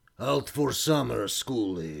Out for summer,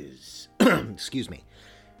 school is. Excuse me.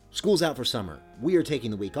 School's out for summer. We are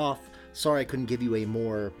taking the week off. Sorry I couldn't give you a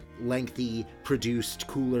more lengthy, produced,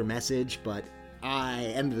 cooler message, but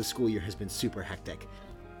end of the school year has been super hectic.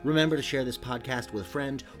 Remember to share this podcast with a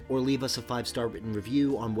friend or leave us a 5-star written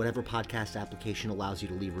review on whatever podcast application allows you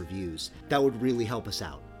to leave reviews. That would really help us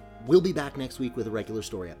out. We'll be back next week with a regular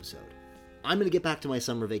story episode. I'm going to get back to my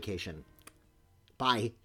summer vacation. Bye.